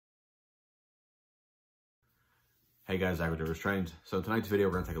Hey guys, Uppbeat Trains. So in tonight's video,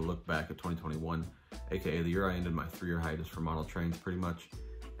 we're gonna take a look back at 2021, aka the year I ended my 3-year hiatus for model trains pretty much.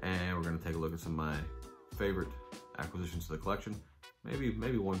 And we're gonna take a look at some of my favorite acquisitions to the collection.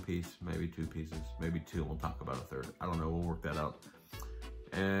 Maybe one piece, maybe 2 pieces, maybe 2, and we'll talk about a third. I don't know, we'll work that out.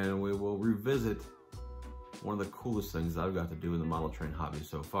 And we will revisit one of the coolest things I've got to do in the model train hobby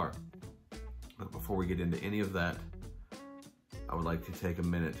so far. But before we get into any of that, I would like to take a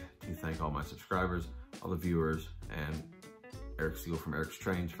minute to thank all my subscribers, all the viewers, and Eric Steele from Eric's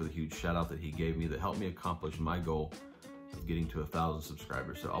Trains for the huge shout out that he gave me that helped me accomplish my goal of getting to 1,000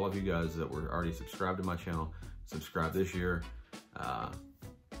 subscribers. So all of you guys that were already subscribed to my channel, subscribed this year,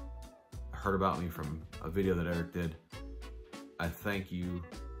 heard about me from a video that Eric did. I thank you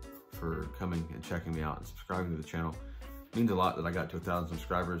for coming and checking me out and subscribing to the channel. It means a lot that I got to 1,000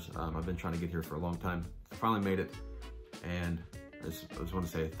 subscribers. I've been trying to get here for a long time. I finally made it, and I just want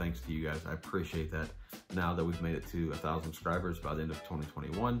to say thanks to you guys. I appreciate that. Now that we've made it to 1,000 subscribers by the end of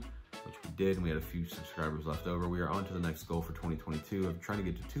 2021, which we did, and we had a few subscribers left over, we are on to the next goal for 2022 of trying to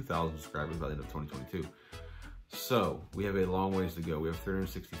get to 2,000 subscribers by the end of 2022. So we have a long ways to go. We have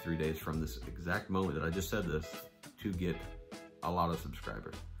 363 days from this exact moment that I just said this to get a lot of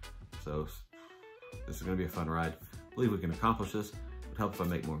subscribers. So this is gonna be a fun ride. I believe we can accomplish this. It would help if I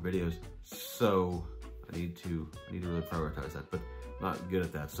make more videos. So I need to really prioritize that, but I'm not good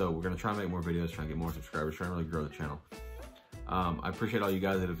at that. So we're gonna try and make more videos, try and get more subscribers, try and really grow the channel. I appreciate all you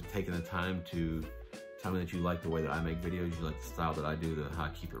guys that have taken the time to tell me that you like the way that I make videos, you like the style that I do, how I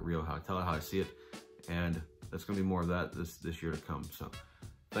keep it real, how I tell it, how I see it. And there's gonna be more of that this year to come. So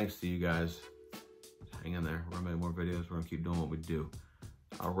thanks to you guys. Hang in there, we're gonna make more videos, we're gonna keep doing what we do.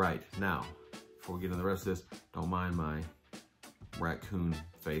 All right, now, before we get into the rest of this, don't mind my raccoon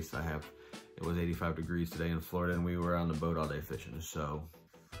face I have. It was 85 degrees today in Florida, and we were on the boat all day fishing. So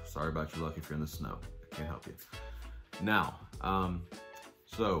sorry about your luck if you're in the snow. I can't help you. Now,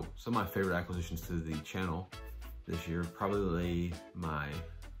 so some of my favorite acquisitions to the channel this year, probably my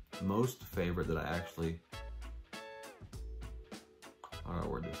most favorite that I actually, how do I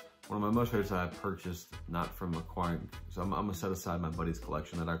word this? One of my most favorites that I purchased, not from acquiring, so I'm gonna set aside my buddy's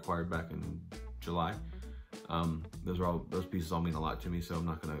collection that I acquired back in July. Those pieces all mean a lot to me, so we're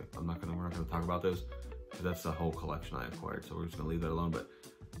not gonna talk about those, because that's the whole collection I acquired. So we're just gonna leave that alone. But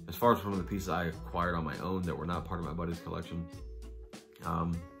as far as one of the pieces I acquired on my own that were not part of my buddy's collection,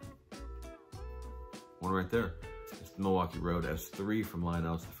 one right there. It's the Milwaukee Road S3 from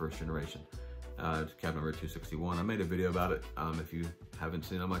Lionel's, the first generation. It's cab number 261. I made a video about it. If you haven't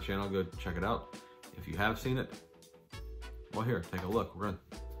seen it on my channel, go check it out. If you have seen it, well, here, take a look. We're gonna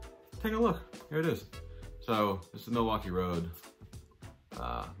take a look. Here it is. So this is Milwaukee Road,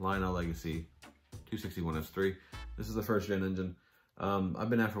 Lionel Legacy 261 S3. This is the first gen engine. I've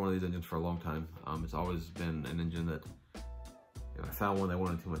been after one of these engines for a long time. It's always been an engine that if I found one that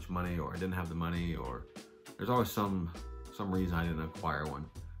wanted too much money, or I didn't have the money, or there's always some reason I didn't acquire one.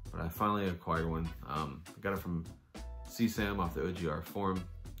 But I finally acquired one. I got it from CSAM off the OGR forum.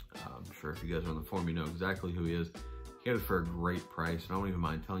 I'm sure if you guys are on the forum, you know exactly who he is. He got it for a great price, and I don't even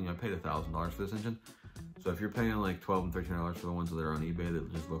mind telling you, I paid $1,000 for this engine. So if you're paying like $12 and $13 for the ones that are on eBay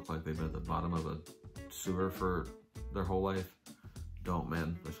that just look like they've been at the bottom of a sewer for their whole life, don't,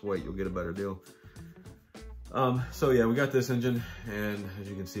 man. Just wait, you'll get a better deal. So yeah, we got this engine, and as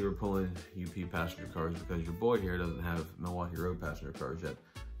you can see, we're pulling UP passenger cars because your boy here doesn't have Milwaukee Road passenger cars yet.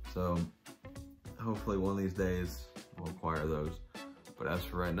 So hopefully one of these days we'll acquire those. But as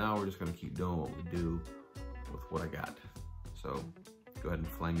for right now, we're just gonna keep doing what we do with what I got. So go ahead and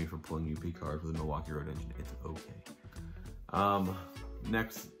flame me for pulling UP cars with a Milwaukee Road engine. It's okay.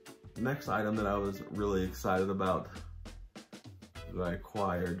 Next item that I was really excited about that I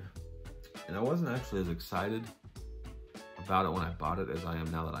acquired, and I wasn't actually as excited about it when I bought it as I am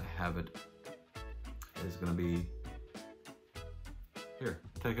now that I have it, is gonna be, here,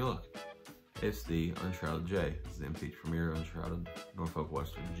 take a look. It's the Unshrouded J. It's the MPH Premier Unshrouded Norfolk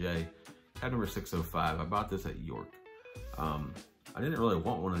Western J. Cab number 605. I bought this at York. I didn't really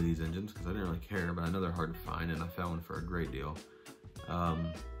want one of these engines because I didn't really care, but I know they're hard to find, and I found one for a great deal.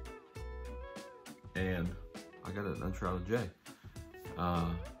 And I got an Unshrouded J.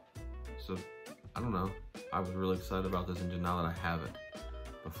 So, I don't know. I was really excited about this engine now that I have it.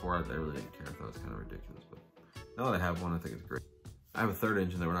 Before, I really didn't care. I thought it was kind of ridiculous, but now that I have one, I think it's great. I have a third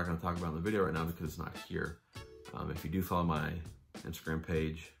engine that we're not going to talk about in the video right now because it's not here. If you do follow my Instagram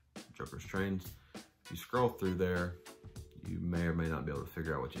page, Joker's Trains, if you scroll through there, you may or may not be able to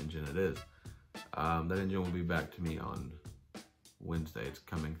figure out which engine it is. That engine will be back to me on Wednesday. It's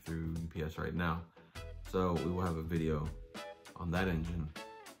coming through UPS right now. So we will have a video on that engine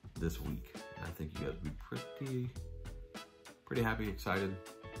this week. And I think you guys will be pretty happy, excited,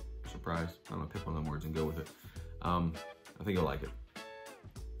 surprised. I'm gonna pick one of them words and go with it. I think you'll like it.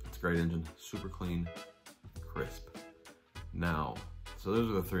 It's a great engine, super clean, crisp. Now, so those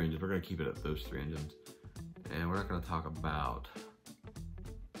are the 3 engines. We're gonna keep it at those 3 engines. And we're not gonna talk about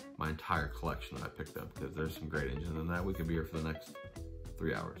my entire collection that I picked up, because there's some great engines in that. We could be here for the next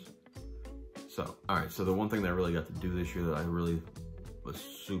 3 hours. So, all right, so the one thing that I really got to do this year that I really was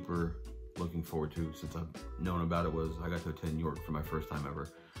super looking forward to since I've known about it was I got to attend York for my first time ever.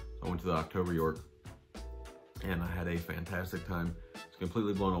 So I went to the October York and I had a fantastic time. I was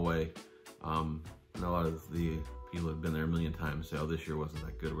completely blown away. And a lot of the people have been there a million times say, oh, this year wasn't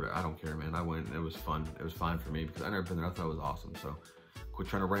that good. I don't care, man. I went and it was fun. It was fine for me because I'd never been there. I thought it was awesome. So quit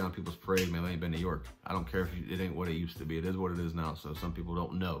trying to rain on people's parade, man. I ain't been to York. I don't care if it ain't what it used to be. It is what it is now. So some people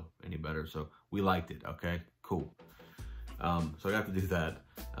don't know any better. So we liked it. Okay, cool. So I got to do that.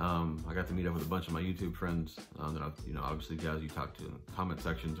 I got to meet up with a bunch of my YouTube friends that I've, obviously guys you talk to in the comment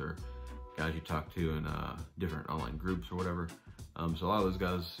sections or guys you talk to in different online groups or whatever. So a lot of those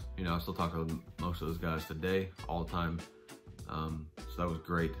guys, I still talk to most of those guys today, all the time. So that was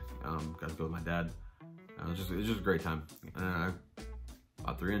great. Got to go with my dad. It was just a great time. And I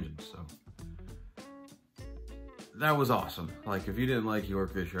bought 3 engines, so that was awesome. Like, if you didn't like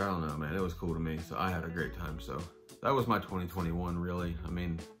York this year, I don't know, man. It was cool to me, so I had a great time. So that was my 2021, really. I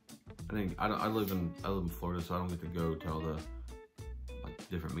mean, I live in Florida, so I don't get to go to all the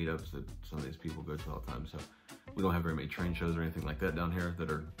different meetups that some of these people go to all the time. So we don't have very many train shows or anything like that down here that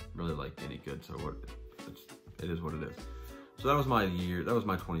are really like any good. So it is what it is. So that was my year. That was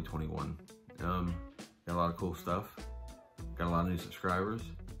my 2021. Got a lot of cool stuff. Got a lot of new subscribers,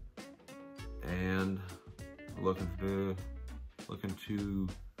 and looking to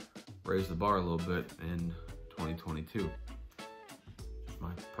raise the bar a little bit in 2022. Just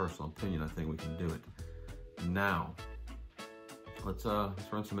my personal opinion. I think we can do it. Now, let's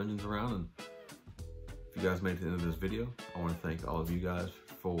run some engines around. And if you guys made it to the end of this video, I want to thank all of you guys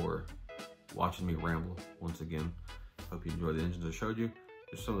for watching me ramble once again. Hope you enjoyed the engines I showed you.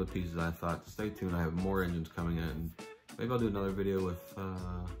 Just some of the pieces I thought. Stay tuned. I have more engines coming in. Maybe I'll do another video with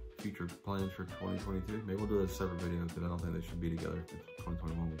future plans for 2022. Maybe we'll do a separate video because I don't think they should be together.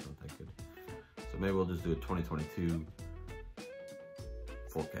 2021 wasn't that good. So maybe we'll just do a 2022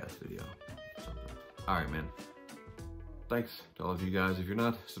 forecast video or something. All right, man. Thanks to all of you guys. If you're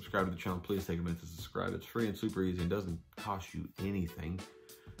not subscribed to the channel, please take a minute to subscribe. It's free and super easy and doesn't cost you anything.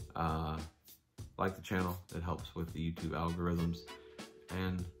 Like the channel. It helps with the YouTube algorithms.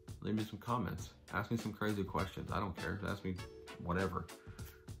 And leave me some comments. Ask me some crazy questions. I don't care. Ask me whatever.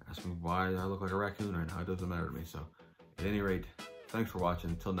 Ask me why I look like a raccoon right now. It doesn't matter to me. So, at any rate, thanks for watching.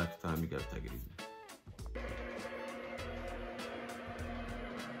 Until next time, you guys take it easy.